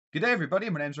Good day, everybody.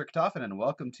 My name is Ricktophin, and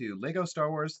welcome to LEGO Star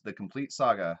Wars: The Complete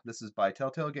Saga. This is by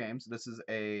Telltale Games. This is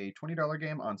a $20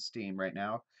 game on Steam right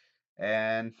now,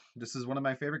 and this is one of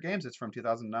my favorite games. It's from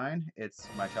 2009. It's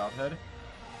my childhood.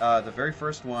 The very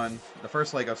first one, the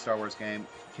first LEGO Star Wars game,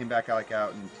 came back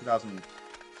out in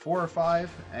 2004 or 5,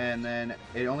 and then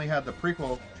it only had the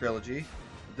prequel trilogy.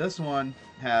 This one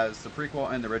has the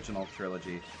prequel and the original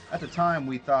trilogy. At the time,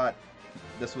 we thought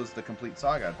this was the complete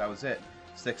saga. That was it.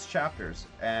 6 chapters.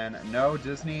 And no,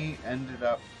 Disney ended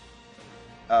up,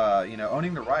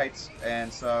 owning the rights.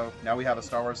 And so now we have a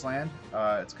Star Wars land.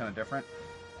 It's kind of different.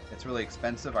 It's really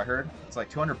expensive, I heard. It's like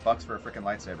 200 bucks for a freaking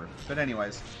lightsaber. But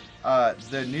anyways,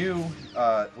 the new,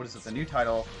 the new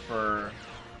title for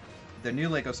the new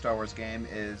LEGO Star Wars game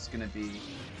is going to be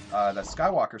the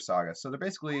Skywalker Saga. So they're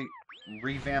basically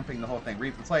revamping the whole thing.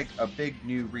 It's like a big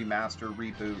new remaster,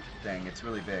 reboot thing. It's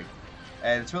really big.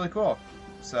 And it's really cool.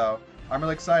 So I'm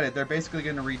really excited. They're basically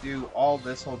going to redo all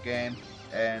this whole game.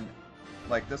 And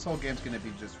like this whole game's going to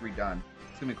be just redone.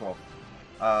 It's going to be cool.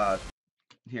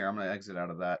 Here, I'm going to exit out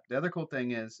of that. The other cool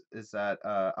thing is that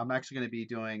I'm actually going to be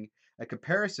doing a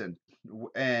comparison.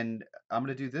 And I'm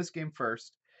going to do this game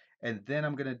first. And then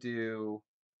I'm going to do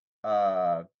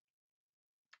the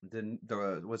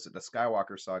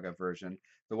Skywalker Saga version,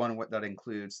 the one that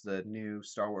includes the new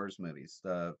Star Wars movies,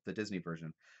 the Disney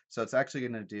version. So it's actually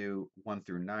going to do 1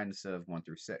 through 9 instead of 1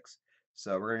 through 6.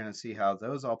 So we're going to see how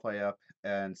those all play up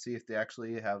and see if they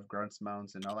actually have grunts,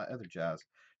 moans, and all that other jazz.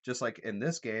 Just like in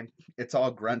this game, it's all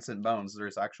grunts and moans.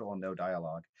 There's actual no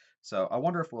dialogue. So I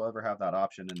wonder if we'll ever have that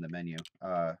option in the menu,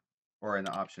 or in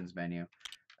the options menu.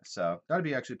 So that'd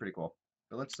be actually pretty cool.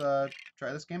 But let's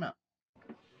try this game out.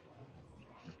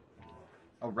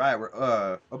 All right,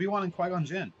 we're Obi-Wan and Qui-Gon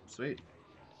Jinn. Sweet.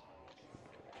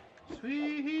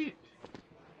 Sweet.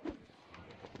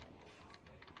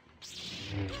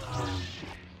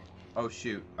 Oh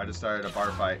shoot, I just started a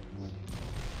bar fight.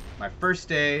 My first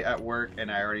day at work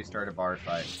and I already started a bar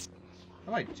fight.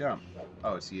 How do I jump?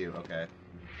 Oh, it's you, okay.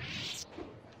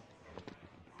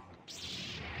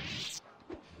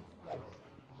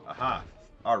 Aha.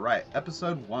 Alright,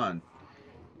 episode 1.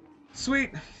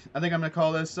 Sweet. I think I'm going to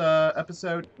call this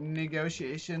episode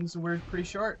Negotiations. We're pretty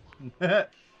short.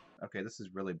 Okay, this is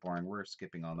really boring. We're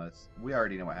skipping all this. We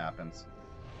already know what happens.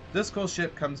 This cool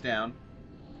ship comes down.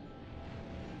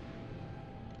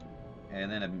 And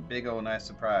then a big old nice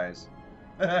surprise.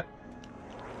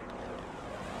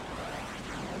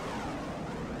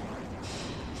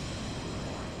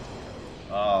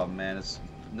 Oh man, it's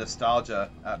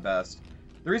nostalgia at best.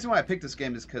 The reason why I picked this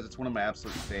game is because it's one of my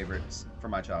absolute favorites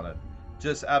from my childhood.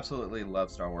 Just absolutely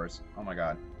love Star Wars. Oh my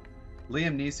god.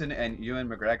 Liam Neeson and Ewan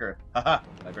McGregor. Haha,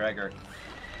 McGregor.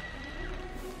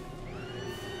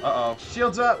 Uh-oh.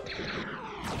 Shields up!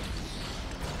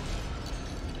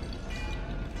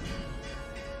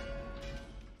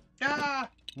 Ah!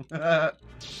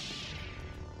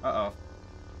 Uh-oh.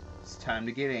 It's time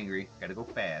to get angry. Gotta go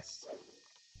fast.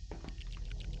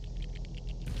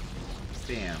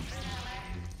 Bam.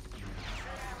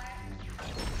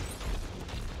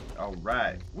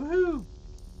 Alright. Woohoo!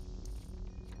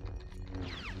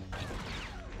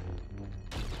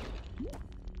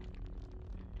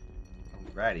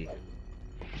 Alrighty.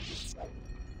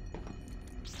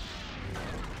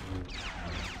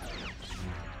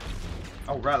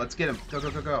 Alright, let's get him. Go, go,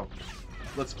 go, go.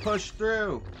 Let's push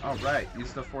through. Alright,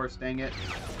 use the force, dang it.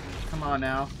 Come on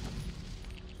now.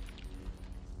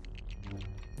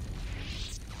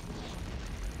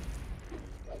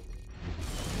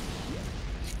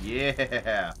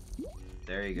 Yeah!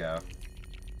 There you go.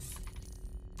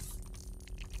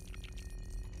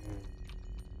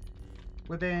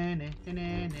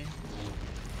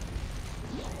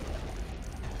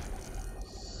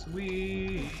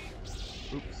 Sweet.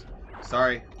 Oops.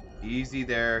 Sorry. Easy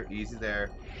there. Easy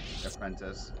there,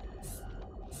 apprentice.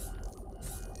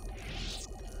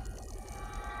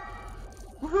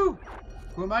 Woohoo!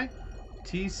 Who am I?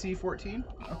 TC-14?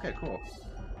 Okay, cool.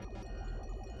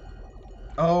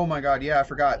 Oh my god, yeah, I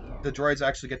forgot. The droids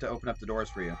actually get to open up the doors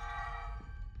for you.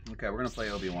 Okay, we're gonna play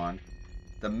Obi-Wan.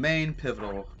 The main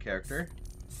pivotal character.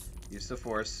 Use the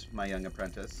Force, my young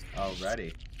apprentice.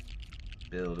 Alrighty.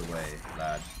 Build away,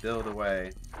 lad. Build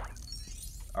away.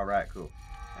 Alright, cool.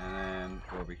 And then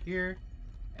go over here.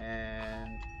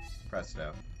 And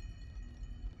presto.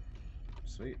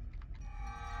 Sweet.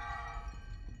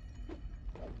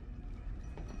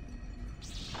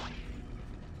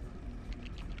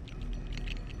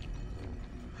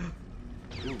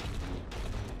 Ooh.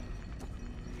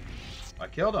 I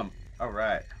killed him.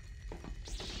 Alright.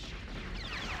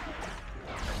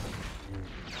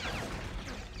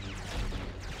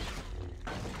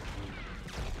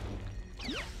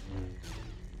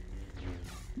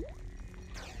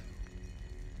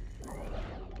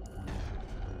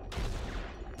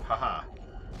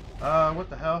 what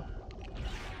the hell?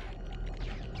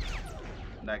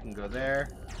 And I can go there.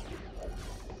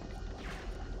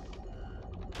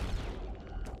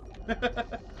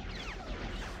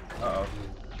 Uh-oh.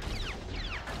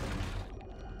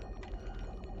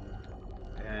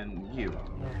 And you.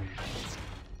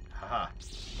 Haha.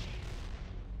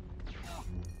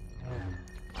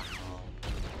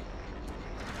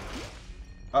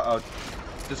 Uh-oh.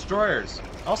 Destroyers,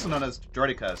 also known as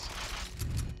droidicas.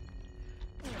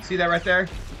 See that right there?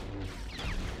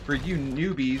 For you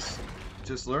newbies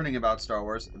just learning about Star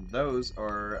Wars, those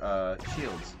are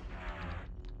shields.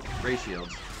 Ray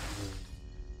shields.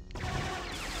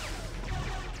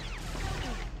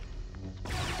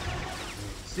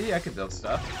 See, I can build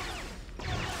stuff.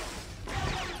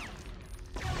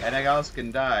 And I also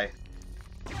can die.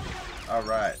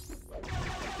 Alright.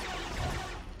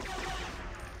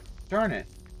 Darn it.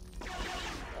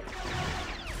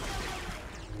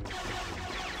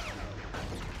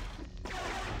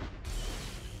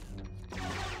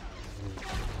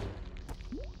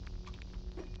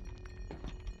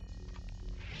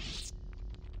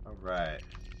 Alright.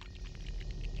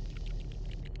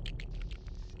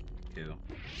 Two.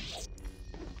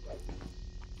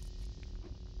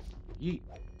 Yeet.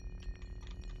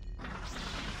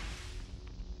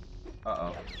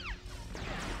 Uh-oh.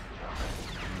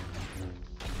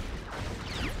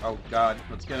 Oh god,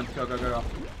 let's get him. Go, go, go, go.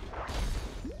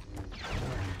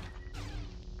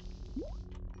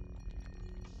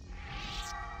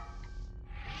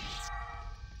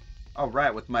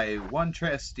 Alright, with my one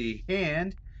trusty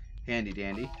hand, handy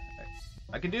dandy,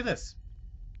 I can do this.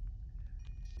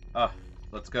 Oh,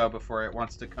 let's go before it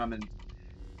wants to come and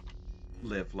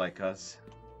live like us.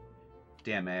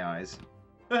 Damn AIs.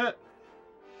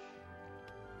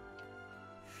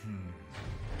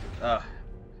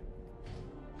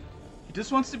 He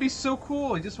just wants to be so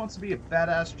cool. He just wants to be a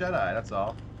badass Jedi, that's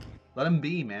all. Let him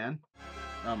be, man.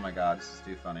 Oh my god, this is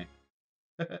too funny.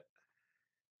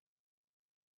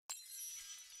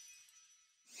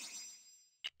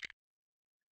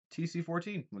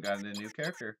 TC14, we got a new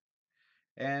character.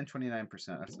 And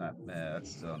 29%, that's not,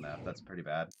 that's still enough. That's pretty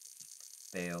bad.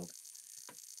 Failed.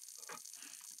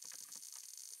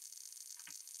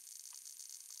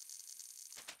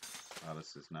 Oh,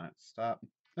 this is not, stop.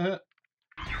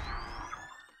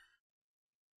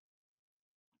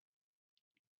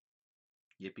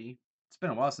 Yippee. It's been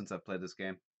a while since I've played this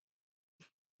game.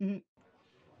 Let's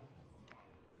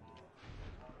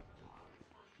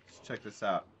check this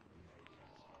out.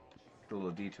 Do a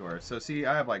little detour. So see,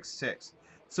 I have like 6.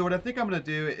 So what I think I'm gonna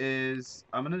do is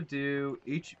I'm gonna do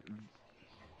each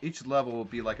level will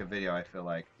be like a video. I feel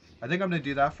like I think I'm gonna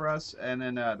do that for us, and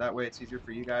then that way it's easier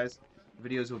for you guys. The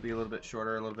videos will be a little bit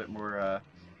shorter, a little bit more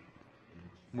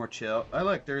more chill. Oh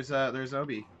look, there's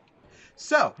Obi.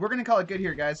 So we're gonna call it good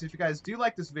here, guys. If you guys do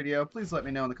like this video, please let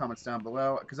me know in the comments down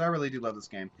below, because I really do love this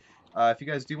game. If you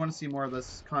guys do want to see more of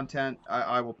this content,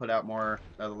 I will put out more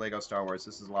of the Lego Star Wars.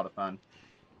 This is a lot of fun.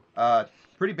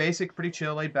 Pretty basic, pretty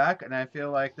chill, laid back, and I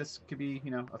feel like this could be,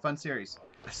 you know, a fun series.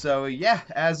 So yeah,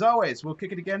 as always, we'll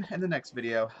kick it again in the next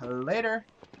video. Later!